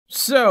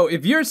So,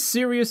 if you're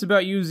serious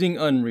about using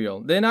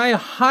Unreal, then I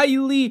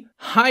highly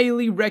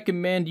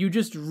recommend you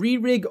just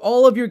re-rig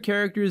all of your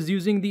characters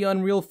using the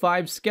Unreal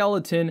 5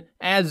 skeleton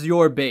as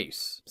your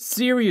base.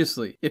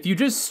 Seriously, if you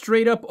just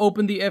straight up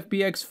open the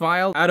FBX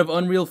file out of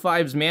Unreal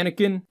 5's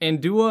mannequin and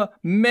do a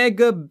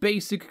mega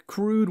basic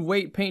crude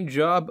weight paint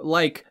job,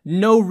 like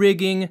no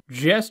rigging,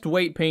 just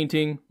weight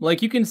painting,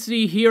 like you can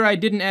see here I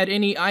didn't add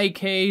any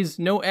IKs,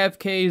 no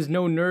FKs,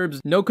 no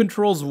NURBs, no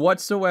controls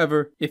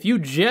whatsoever. If you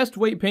just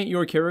weight paint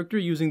your character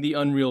using the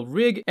Unreal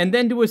rig and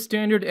then do a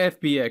standard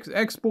FBX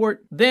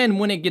export, then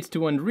when it gets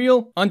to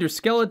Unreal, under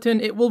skeleton,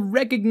 it will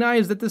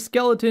recognize that the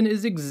skeleton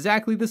is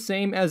exactly the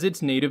same as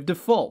its native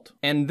default.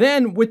 And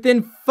then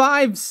within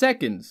 5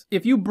 seconds,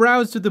 if you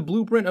browse to the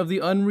blueprint of the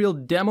Unreal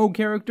demo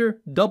character,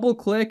 double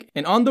click,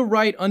 and on the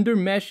right under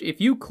mesh,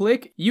 if you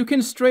click, you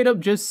can straight up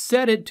just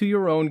set it to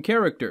your own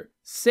character.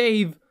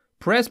 Save,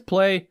 press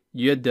play,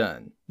 you're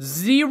done.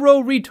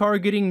 Zero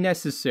retargeting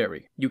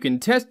necessary. You can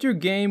test your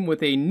game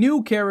with a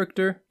new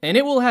character, and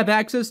it will have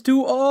access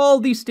to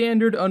all the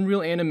standard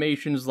Unreal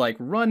animations like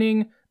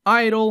running,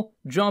 idle,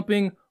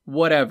 jumping,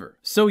 whatever.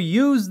 So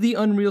use the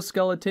Unreal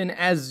skeleton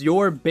as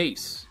your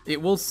base.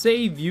 It will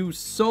save you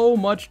so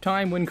much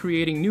time when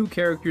creating new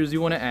characters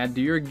you want to add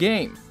to your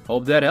game.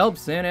 Hope that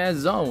helps, and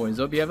as always,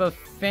 hope you have a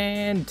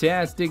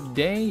fantastic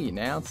day, and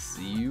I'll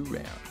see you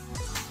around.